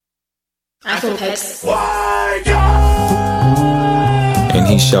Apex. And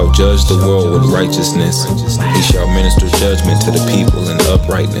he shall judge the world with righteousness. He shall minister judgment to the people in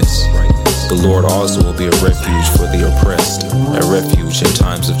uprightness. The Lord also will be a refuge for the oppressed, a refuge in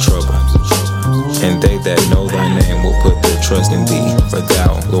times of trouble. And they that know thy name will put their trust in thee, for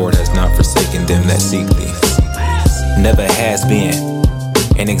thou, Lord, hast not forsaken them that seek thee. Never has been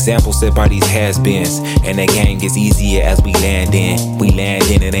an example set by these has-beens, and the game gets easier as we land in. We land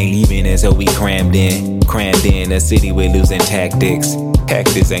in, it ain't leaving until we crammed in. Crammed in a city with losing tactics.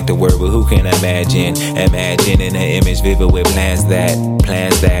 Tactics ain't the word, but who can imagine? Imagining an image vivid with plans that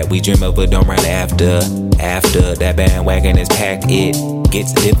we dream of but don't run after. After that bandwagon is packed, it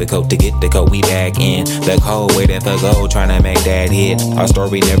gets difficult to get the code. We back in the cold, waiting for gold, trying to make that hit. Our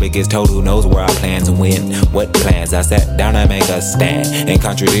story never gets told. Who knows where I plan to win? What plans? I sat down and make a stand and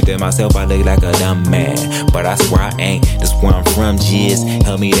contradicted myself. I look like a dumb man, but I swear I ain't. This where I'm from. Jizz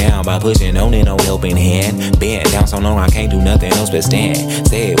held me down by pushing on it, no helping hand. Been down so long I can't do nothing else but stand.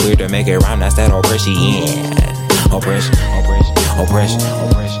 Say it weird to make it rhyme. That's that oppression. Oppression, oppression, oppression,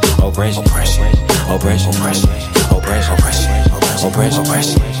 oppression, oppression, oppression, oppression, oppression,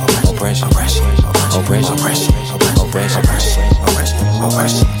 oppression, oppression,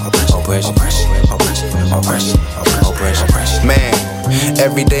 oppression, oppression, oppression, oppression, oppression. Man,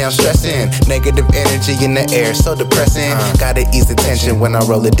 every day I'm stressing, negative energy in the air, so depressing. Gotta ease the tension when I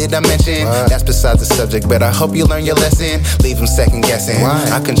roll it. Did I mention? That's besides the subject, but I hope you learn your lesson. Leave them second guessing.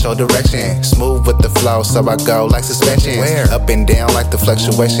 I control direction, smooth with the flow, so I go like suspension. Up and down like the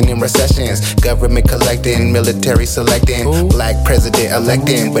fluctuation in recessions. Government collecting, military selecting. Black president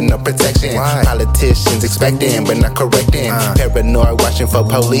electing, but no protection. Politicians expecting, but not correcting. Paranoid watching for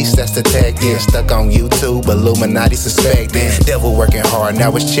police that's detecting. Stuck on YouTube, Illuminati suspecting. Devil working hard,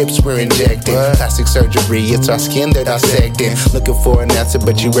 now it's chips we're injecting. Plastic surgery, it's our skin they're dissecting. Looking for an answer,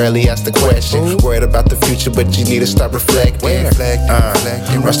 but you rarely ask the question. Worried about the future, but you need to start reflecting. Or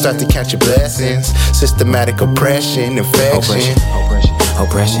start to count your blessings. Systematic oppression, infection. Oppression,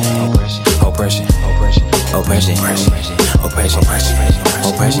 oppression, oppression, oppression, oppression,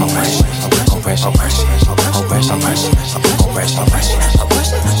 oppression, oppression, oppression, oppression,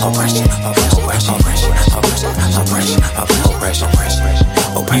 oppression, oppression, oppression, oppression, oppression.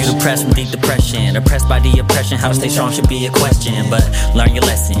 You depressed from deep depression, oppressed by the oppression. How to stay strong should be a question, but learn your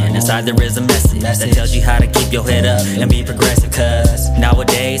lesson. Inside there is a message that tells you how to keep your head up and be progressive. Cause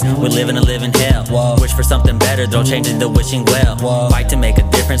nowadays we're living a living hell. Wish for something better, throw change into wishing well. Fight to make a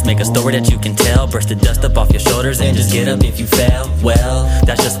difference, make a story that you can tell. Brush the dust up off your shoulders and just get up if you fail. Well,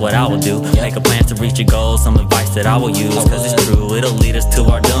 that's just what I will do. Make a plan to reach your goals, some advice that I will use. Cause it's true, it'll lead us to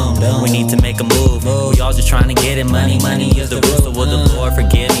our doom. We need to make a move. We all just trying to get it. Money is the root. So will the Lord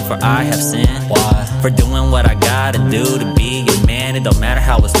forgive me for I have sinned? Why? For doing what I gotta do to be a man. It don't matter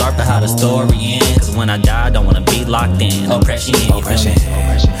how it starts, but how the story ends. Cause when I die, I don't wanna be locked in. Oppression, oppression,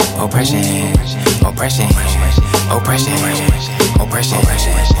 oppression, oppression, oppression, oppression, oppression, oppression, oppression,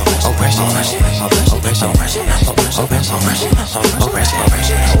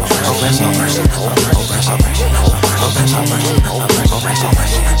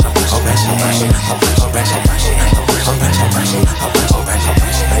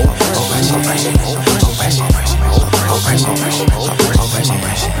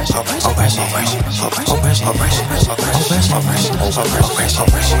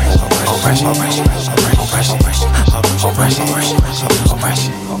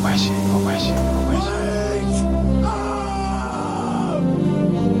 oppression.